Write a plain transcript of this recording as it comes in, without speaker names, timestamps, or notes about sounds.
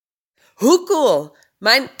Hoe cool!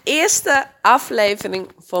 Mijn eerste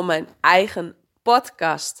aflevering van mijn eigen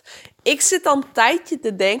podcast. Ik zit al een tijdje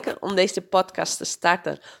te denken om deze podcast te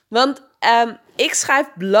starten. Want ik schrijf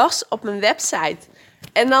blogs op mijn website.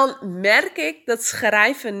 En dan merk ik dat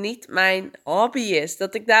schrijven niet mijn hobby is.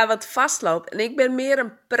 Dat ik daar wat vastloop. En ik ben meer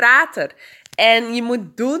een prater. En je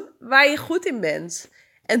moet doen waar je goed in bent.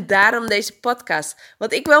 En daarom deze podcast.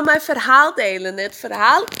 Want ik wil mijn verhaal delen. Het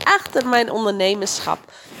verhaal achter mijn ondernemerschap.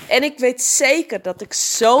 En ik weet zeker dat ik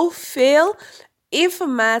zoveel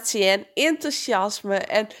informatie en enthousiasme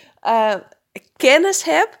en kennis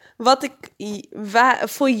heb. Wat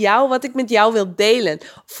ik met jou wil delen.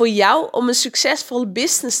 Voor jou om een succesvolle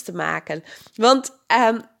business te maken. Want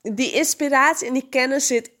die inspiratie en die kennis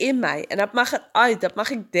zit in mij. En dat mag eruit. Dat mag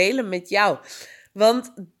ik delen met jou.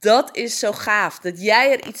 Want dat is zo gaaf, dat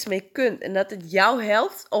jij er iets mee kunt en dat het jou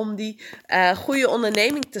helpt om die goede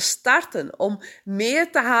onderneming te starten, om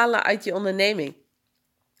meer te halen uit je onderneming.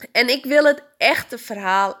 En ik wil het echte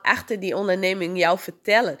verhaal achter die onderneming jou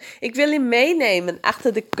vertellen. Ik wil je meenemen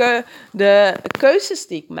achter de keuzes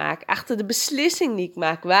die ik maak, achter de beslissing die ik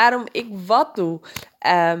maak, waarom ik wat doe.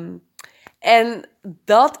 En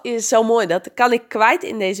dat is zo mooi, dat kan ik kwijt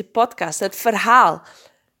in deze podcast, het verhaal.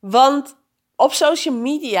 Want op social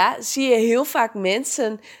media zie je heel vaak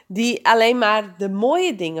mensen die alleen maar de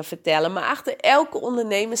mooie dingen vertellen. Maar achter elke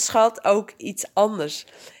ondernemer schuilt ook iets anders.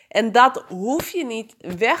 En dat hoef je niet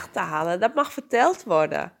weg te halen. Dat mag verteld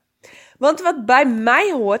worden. Want wat bij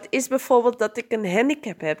mij hoort is bijvoorbeeld dat ik een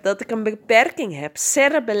handicap heb. Dat ik een beperking heb.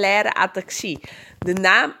 Cerebellaire ataxie. De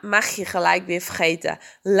naam mag je gelijk weer vergeten.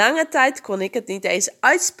 Lange tijd kon ik het niet eens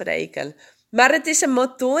uitspreken. Maar het is een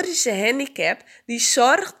motorische handicap die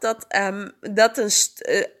zorgt dat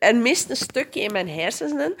er mist een stukje in mijn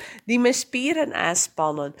hersenen die mijn spieren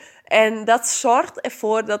aanspannen. En dat zorgt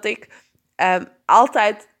ervoor dat ik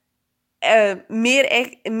altijd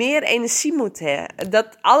meer energie moet hebben.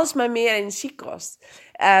 Dat alles mij meer energie kost.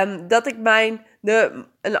 Dat ik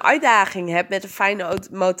een uitdaging heb met een fijne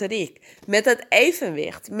motoriek. Met het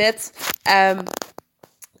evenwicht. Met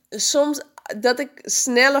soms dat ik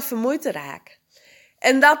sneller vermoeid raak.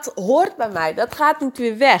 En dat hoort bij mij. Dat gaat niet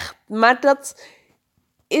weer weg. Maar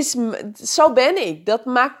zo ben ik. Dat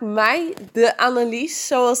maakt mij de Annelies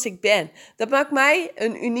zoals ik ben. Dat maakt mij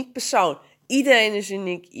een uniek persoon. Iedereen is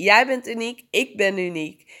uniek. Jij bent uniek. Ik ben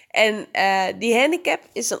uniek. En die handicap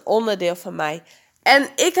is een onderdeel van mij. En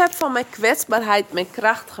ik heb van mijn kwetsbaarheid mijn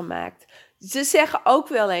kracht gemaakt. Ze zeggen ook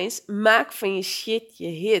wel eens, maak van je shit je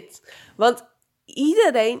hit. Want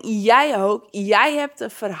iedereen, jij ook, jij hebt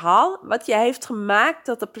een verhaal wat je heeft gemaakt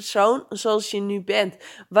tot de persoon zoals je nu bent.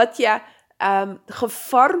 Wat je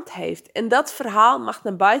gevormd heeft. En dat verhaal mag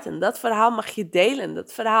naar buiten. Dat verhaal mag je delen.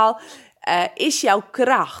 Dat verhaal is jouw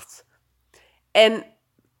kracht. En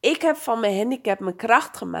ik heb van mijn handicap mijn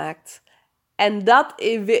kracht gemaakt.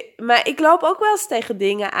 Maar ik loop ook wel eens tegen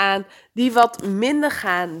dingen aan die wat minder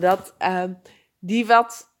gaan. Die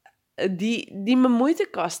me moeite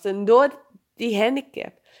kosten door die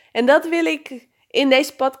handicap. En dat wil ik in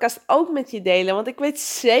deze podcast ook met je delen. Want ik weet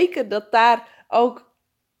zeker dat daar ook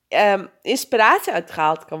inspiratie uit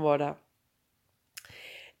gehaald kan worden.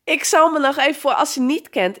 Ik zal me nog even voor, als je niet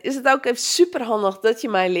kent, is het ook even super handig dat je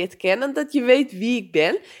mij leert kennen. Dat je weet wie ik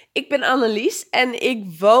ben. Ik ben Annelies en ik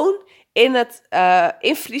woon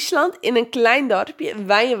in Friesland, in een klein dorpje, in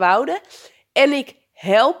Wijnwoude. En ik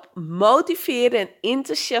help, motiveren en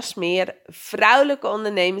enthousiasmeren vrouwelijke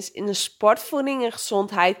ondernemers in de sportvoeding en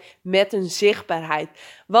gezondheid met hun zichtbaarheid.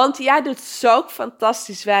 Want jij doet zo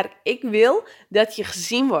fantastisch werk. Ik wil dat je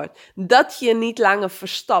gezien wordt. Dat je niet langer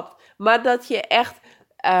verstopt. Maar dat je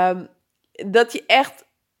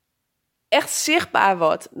echt zichtbaar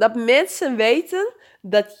wordt. Dat mensen weten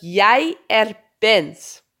dat jij er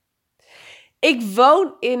bent. Ik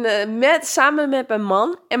woon samen met mijn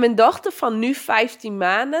man en mijn dochter van nu 15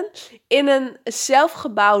 maanden in een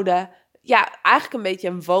zelfgebouwde, eigenlijk een beetje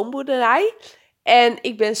een woonboerderij. En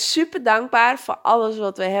ik ben super dankbaar voor alles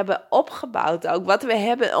wat we hebben opgebouwd. Ook wat we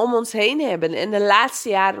hebben om ons heen hebben en de laatste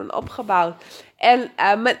jaren opgebouwd. En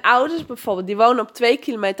mijn ouders bijvoorbeeld, die wonen op 2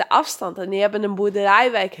 kilometer afstand. En die hebben een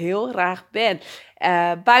boerderij waar ik heel graag ben.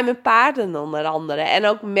 Bij mijn paarden onder andere. En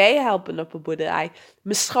ook meehelpen op een boerderij.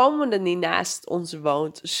 Mijn schoonmoeder die naast ons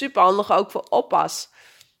woont. Super handig ook voor oppas.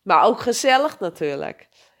 Maar ook gezellig natuurlijk.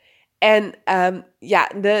 En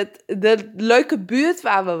de leuke buurt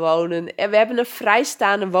waar we wonen. En we hebben een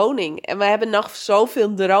vrijstaande woning. En we hebben nog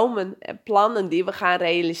zoveel dromen en plannen die we gaan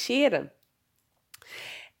realiseren.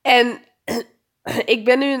 En ik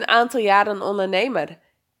ben nu een aantal jaren ondernemer.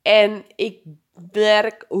 En ik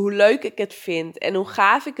werk, hoe leuk ik het vind en hoe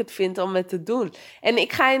gaaf ik het vind om het te doen. En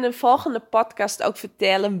ik ga in een volgende podcast ook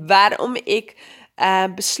vertellen waarom ik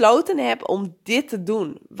besloten heb om dit te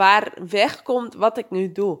doen. Waar wegkomt wat ik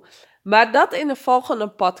nu doe. Maar dat in de volgende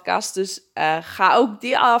podcast. Dus ga ook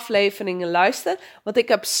die afleveringen luisteren. Want ik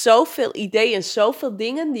heb zoveel ideeën, zoveel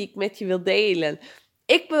dingen die ik met je wil delen.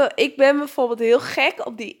 Ik ben bijvoorbeeld heel gek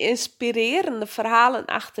op die inspirerende verhalen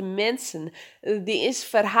achter mensen. Die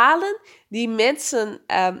verhalen die mensen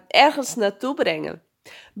ergens naartoe brengen.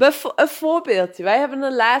 Een voorbeeldje. Wij hebben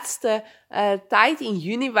de laatste tijd in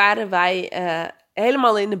juni waren wij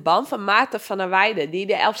helemaal in de band van Maarten van der Weijden, die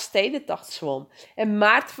de Elfstedentocht zwom. En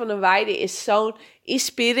Maarten van der Weijden is zo'n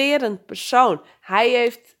inspirerend persoon. Hij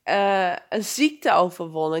heeft een ziekte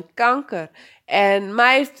overwonnen, kanker. Maar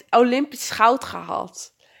hij heeft Olympisch goud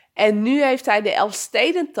gehaald. En nu heeft hij de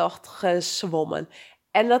Elfstedentocht gezwommen.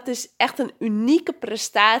 En dat is echt een unieke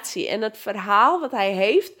prestatie. En het verhaal wat hij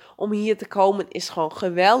heeft om hier te komen is gewoon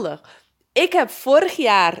geweldig. Ik heb vorig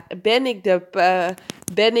jaar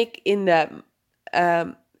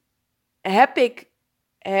heb ik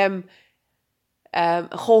hem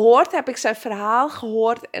gehoord, heb ik zijn verhaal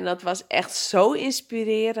gehoord. En dat was echt zo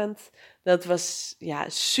inspirerend. Dat was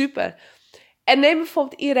super. En neem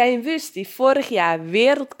bijvoorbeeld Irene Wust, die vorig jaar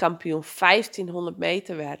wereldkampioen 1500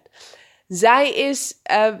 meter werd. Zij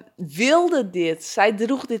wilde dit. Zij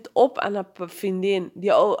droeg dit op aan haar vriendin,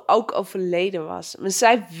 die ook overleden was. Maar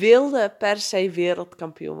zij wilde per se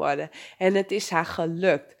wereldkampioen worden. En het is haar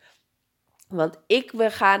gelukt. Want ik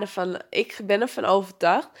ben ervan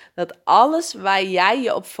overtuigd dat alles waar jij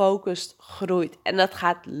je op focust, groeit. En dat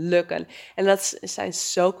gaat lukken. En dat zijn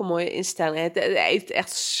zulke mooie instellingen. Het heeft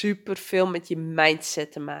echt superveel met je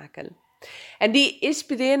mindset te maken. En die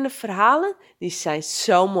inspirerende verhalen, die zijn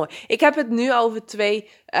zo mooi. Ik heb het nu over 2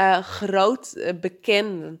 groot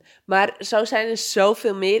bekenden. Maar zo zijn er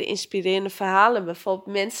zoveel meer inspirerende verhalen.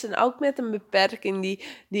 Bijvoorbeeld mensen ook met een beperking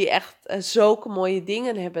die echt zulke mooie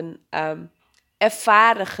dingen hebben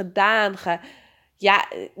ervaren, gedaan.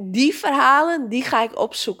 Die verhalen, die ga ik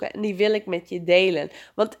opzoeken en die wil ik met je delen.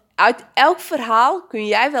 Want uit elk verhaal kun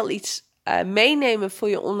jij wel iets meenemen voor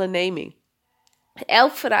je onderneming.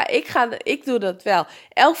 Elk verhaal, ik doe dat wel.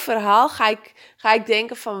 Elk verhaal ga ik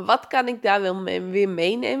denken van wat kan ik daar weer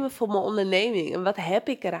meenemen voor mijn onderneming? En wat heb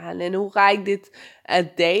ik eraan? En hoe ga ik dit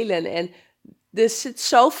delen? En er zit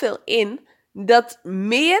zoveel in dat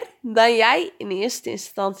meer dan jij in eerste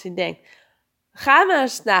instantie denkt. Ga maar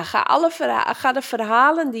eens na. Ga de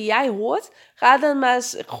verhalen die jij hoort, ga er maar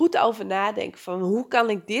eens goed over nadenken. Van hoe kan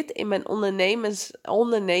ik dit in mijn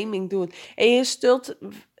onderneming doen? En je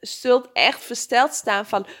zult echt versteld staan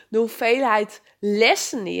van de hoeveelheid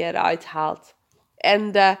lessen die je eruit haalt.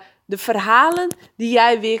 En de verhalen die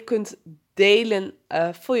jij weer kunt delen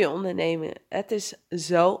voor je onderneming. Het is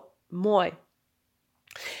zo mooi.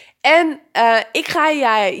 En ik ga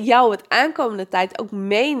jou het aankomende tijd ook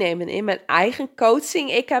meenemen in mijn eigen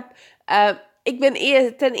coaching.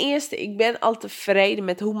 Ik ben al tevreden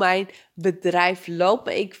met hoe mijn bedrijf loopt.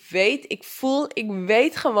 Maar ik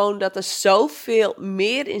weet gewoon dat er zoveel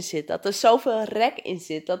meer in zit. Dat er zoveel rek in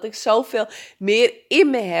zit. Dat ik zoveel meer in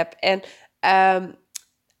me heb. En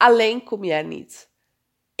alleen kom jij niet.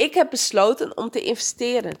 Ik heb besloten om te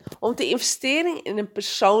investeren. Om te investeren in een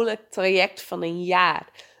persoonlijk traject van een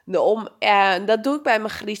jaar. Dat doe ik bij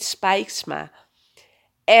Margriet Spijksma.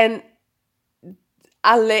 En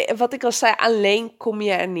wat ik al zei, alleen kom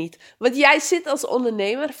je er niet. Want jij zit als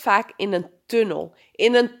ondernemer vaak in een tunnel.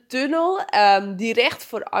 In een tunnel die recht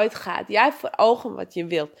vooruit gaat. Jij hebt voor ogen wat je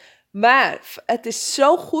wilt. Maar het is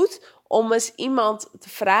zo goed om eens iemand te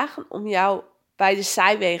vragen om jou bij de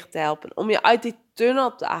zijwegen te helpen. Om je uit die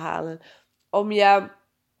tunnel te halen. Om je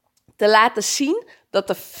te laten zien dat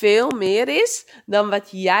er veel meer is dan wat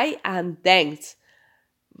jij aan denkt.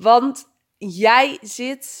 Want jij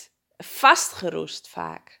zit vastgeroest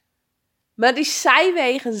vaak. Maar die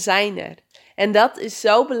zijwegen zijn er. En dat is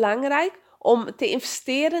zo belangrijk om te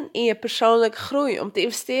investeren in je persoonlijke groei. Om te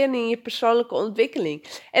investeren in je persoonlijke ontwikkeling.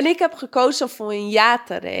 En ik heb gekozen voor een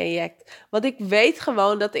ja-traject. Want ik weet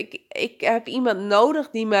gewoon dat ik heb iemand nodig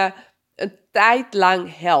die me een tijd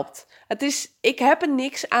lang helpt. Ik heb er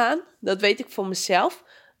niks aan, dat weet ik voor mezelf,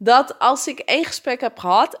 dat als ik 1 gesprek heb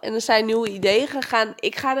gehad en er zijn nieuwe ideeën gegaan,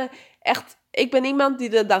 ik ben iemand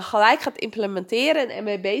die er dan gelijk gaat implementeren en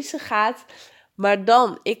mee bezig gaat. Maar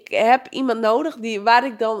ik heb iemand nodig waar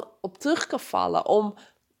ik dan op terug kan vallen om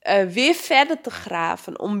weer verder te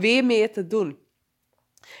graven, om weer meer te doen.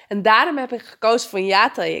 En daarom heb ik gekozen voor een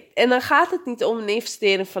ja-traject. En dan gaat het niet om een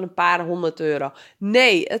investering van een paar €100.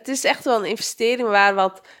 Nee, het is echt wel een investering waar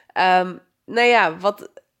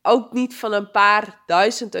wat ook niet van een paar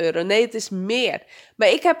duizend euro. Nee, het is meer. Maar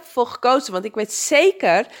ik heb ervoor gekozen, want ik weet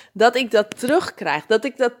zeker dat ik dat terugkrijg. Dat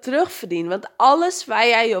ik dat terugverdien. Want alles waar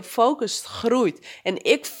jij je op focust, groeit. En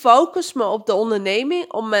ik focus me op de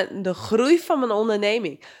onderneming, op de groei van mijn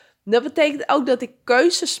onderneming. Dat betekent ook dat ik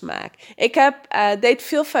keuzes maak. Ik deed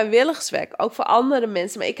veel vrijwilligerswerk, ook voor andere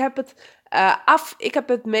mensen. Maar ik heb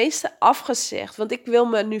het meeste afgezegd. Want ik wil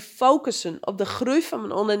me nu focussen op de groei van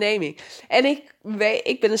mijn onderneming. En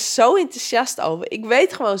ik ben er zo enthousiast over. Ik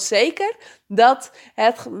weet gewoon zeker dat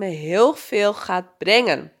het me heel veel gaat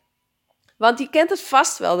brengen. Want je kent het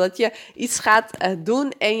vast wel, dat je iets gaat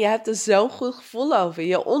doen en je hebt er zo'n goed gevoel over.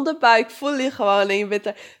 Je onderbuik voel je gewoon en je bent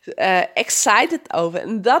er excited over.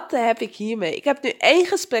 En dat heb ik hiermee. Ik heb nu 1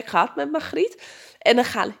 gesprek gehad met Margriet en er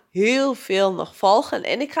gaan heel veel nog volgen.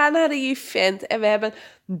 En ik ga naar een event en we hebben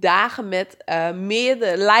dagen met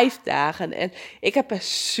meerdere live dagen. En ik heb er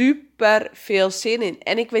super veel zin in.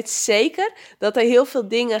 En ik weet zeker dat er heel veel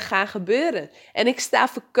dingen gaan gebeuren. En ik sta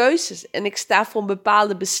voor keuzes en ik sta voor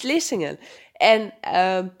bepaalde beslissingen.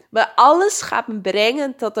 Maar alles gaat me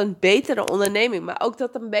brengen tot een betere onderneming, maar ook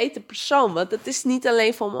tot een betere persoon. Want het is niet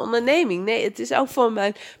alleen voor mijn onderneming, nee, het is ook voor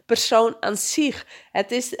mijn persoon aan zich.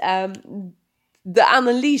 Het is de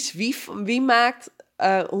analyse, wie maakt,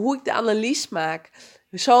 hoe ik de analyse maak,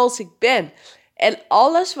 zoals ik ben. En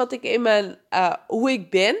alles wat ik hoe ik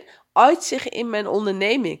ben, uitzicht in mijn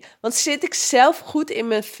onderneming. Want zit ik zelf goed in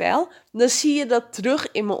mijn vel, dan zie je dat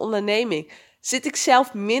terug in mijn onderneming. Zit ik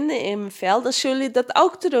zelf minder in mijn vel, dan zul je dat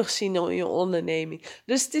ook terugzien in je onderneming.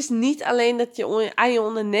 Dus het is niet alleen dat je aan je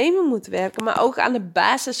onderneming moet werken, maar ook aan de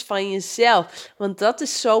basis van jezelf. Want dat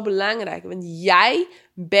is zo belangrijk, want jij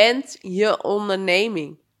bent je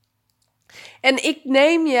onderneming. En ik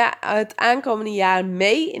neem je het aankomende jaar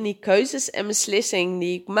mee in die keuzes en beslissingen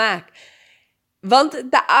die ik maak. Want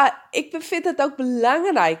ik vind het ook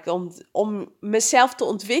belangrijk om mezelf te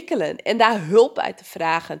ontwikkelen en daar hulp bij te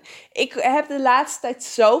vragen. Ik heb de laatste tijd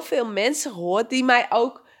zoveel mensen gehoord die mij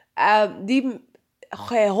ook die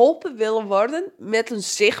geholpen willen worden met hun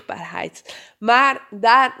zichtbaarheid. Maar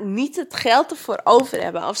daar niet het geld ervoor over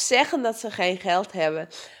hebben of zeggen dat ze geen geld hebben.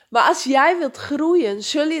 Maar als jij wilt groeien,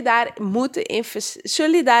 zul je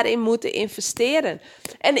daarin moeten investeren.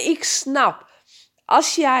 En ik snap,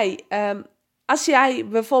 als jij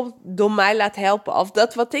bijvoorbeeld door mij laat helpen, of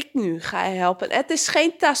dat wat ik nu ga helpen, het is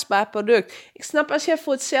geen tastbaar product. Ik snap, als jij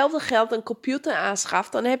voor hetzelfde geld een computer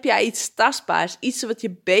aanschaft, dan heb jij iets tastbaars, iets wat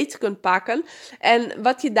je beter kunt pakken en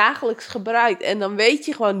wat je dagelijks gebruikt. En dan weet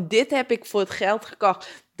je gewoon, dit heb ik voor het geld gekocht.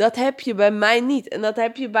 Dat heb je bij mij niet. En dat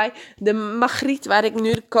heb je bij de Margriet, waar ik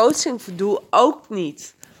nu de coaching voor doe, ook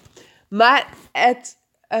niet. Maar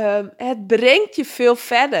het brengt je veel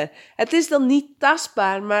verder. Het is dan niet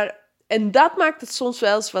tastbaar, en dat maakt het soms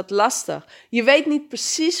wel eens wat lastig. Je weet niet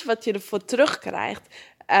precies wat je ervoor terugkrijgt.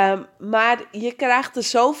 Maar je krijgt er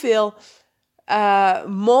zoveel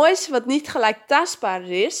moois wat niet gelijk tastbaar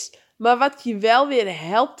is, maar wat je wel weer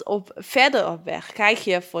helpt verder op weg. Krijg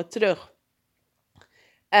je ervoor terug.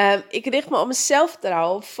 Ik richt me op mijn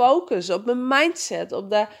zelfvertrouwen, op focus, op mijn mindset, op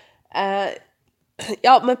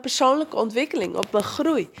mijn persoonlijke ontwikkeling, op mijn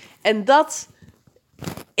groei. En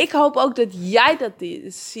ik hoop ook dat jij dat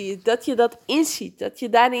ziet, dat je dat inziet, dat je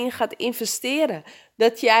daarin gaat investeren.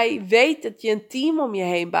 Dat jij weet dat je een team om je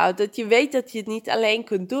heen bouwt, dat je weet dat je het niet alleen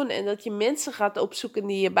kunt doen en dat je mensen gaat opzoeken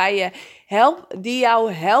die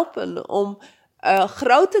jou helpen om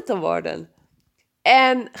groter te worden.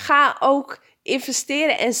 En ga ook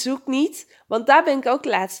investeren en zoek niet, want daar ben ik ook de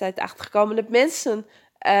laatste tijd achter gekomen,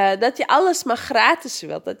 dat je alles maar gratis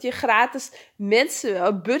wilt. Dat je gratis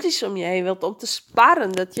mensen, buddies om je heen wilt om te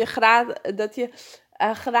sparren. Dat je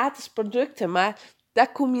gratis producten, maar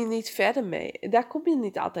daar kom je niet verder mee. Daar kom je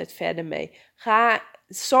niet altijd verder mee.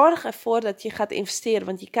 Zorg ervoor dat je gaat investeren.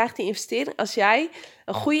 Want je krijgt die investering, als jij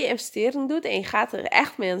een goede investering doet en je gaat er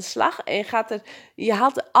echt mee aan de slag en je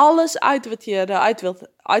haalt er alles uit wat je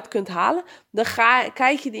eruit kunt halen, dan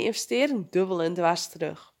krijg je die investering dubbel en dwars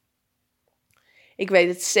terug. Ik weet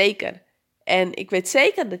het zeker. En ik weet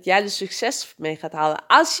zeker dat jij er succes mee gaat halen.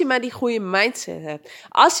 Als je maar die goede mindset hebt.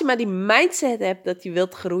 Als je maar die mindset hebt dat je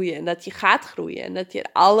wilt groeien. En dat je gaat groeien. En dat je er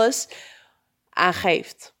alles aan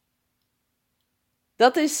geeft.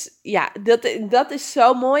 Dat is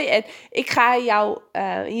zo mooi. En ik ga jou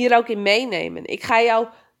hier ook in meenemen. Ik ga jou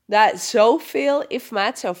daar zoveel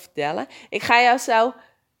informatie over vertellen. Ik ga jou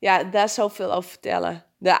daar zoveel over vertellen.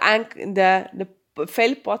 De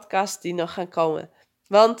vele podcasts die nog gaan komen.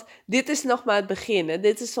 Want dit is nog maar het begin. Hè?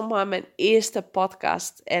 Dit is nog maar mijn eerste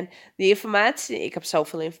podcast. En die informatie, ik heb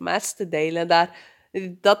zoveel informatie te delen.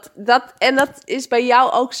 Dat is bij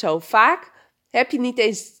jou ook zo. Vaak heb je niet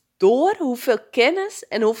eens door hoeveel kennis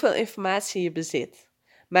en hoeveel informatie je bezit.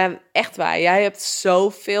 Maar echt waar, jij hebt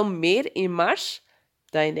zoveel meer in mars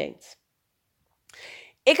dan je denkt.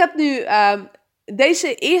 Ik heb nu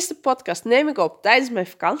deze eerste podcast neem ik op tijdens mijn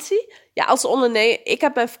vakantie. Ja, als ondernemer, ik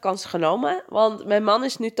heb mijn vakantie genomen, want mijn man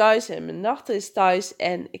is nu thuis en mijn dochter is thuis.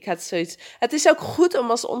 En ik had zoiets. Het is ook goed om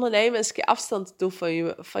als ondernemer eens een keer afstand te doen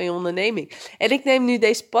van je onderneming. En ik neem nu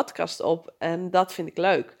deze podcast op en dat vind ik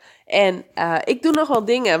leuk. En ik doe nog wel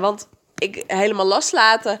dingen, want ik helemaal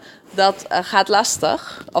loslaten, dat gaat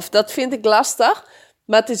lastig. Of dat vind ik lastig.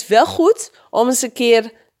 Maar het is wel goed om eens een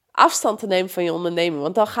keer afstand te nemen van je onderneming.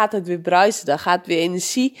 Want dan gaat het weer bruisen. Dan gaat het weer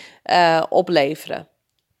energie opleveren.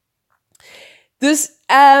 Dus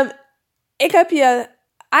ik heb je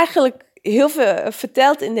eigenlijk heel veel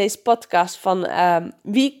verteld in deze podcast van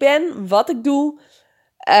wie ik ben, wat ik doe,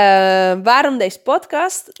 waarom deze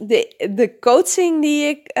podcast, de coaching die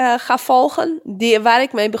ik ga volgen, waar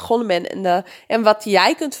ik mee begonnen ben en wat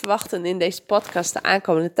jij kunt verwachten in deze podcast de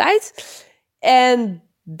aankomende tijd. En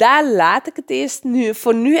daar laat ik het eerst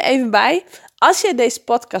voor nu even bij. Als jij deze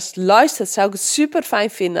podcast luistert, zou ik het super fijn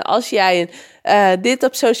vinden als jij dit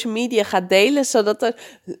op social media gaat delen, zodat er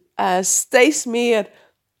steeds meer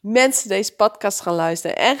mensen deze podcast gaan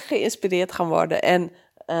luisteren en geïnspireerd gaan worden en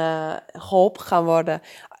geholpen gaan worden.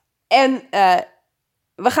 En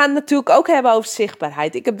we gaan het natuurlijk ook hebben over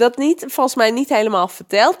zichtbaarheid. Ik heb dat volgens mij niet helemaal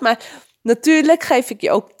verteld, maar natuurlijk geef ik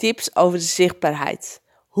je ook tips over de zichtbaarheid.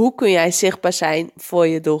 Hoe kun jij zichtbaar zijn voor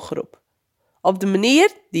je doelgroep? Op de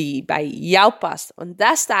manier die bij jou past. Want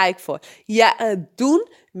daar sta ik voor. Ja,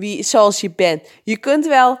 doen zoals je bent. Je kunt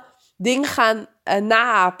wel dingen gaan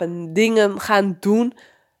naapen. Dingen gaan doen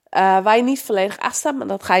waar je niet volledig achter staat. Maar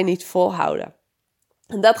dat ga je niet volhouden.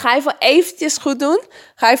 En dat ga je voor eventjes goed doen.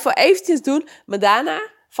 Ga je voor eventjes doen. Maar daarna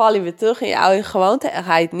val je weer terug in je oude gewoonte. En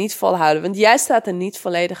ga je het niet volhouden. Want jij staat er niet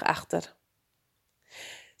volledig achter.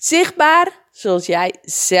 Zichtbaar zoals jij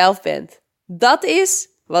zelf bent. Dat is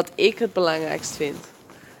wat ik het belangrijkst vind.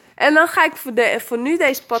 En dan ga ik voor nu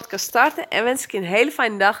deze podcast starten. En wens ik je een hele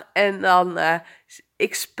fijne dag. En dan,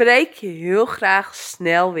 ik spreek je heel graag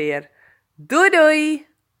snel weer. Doei doei!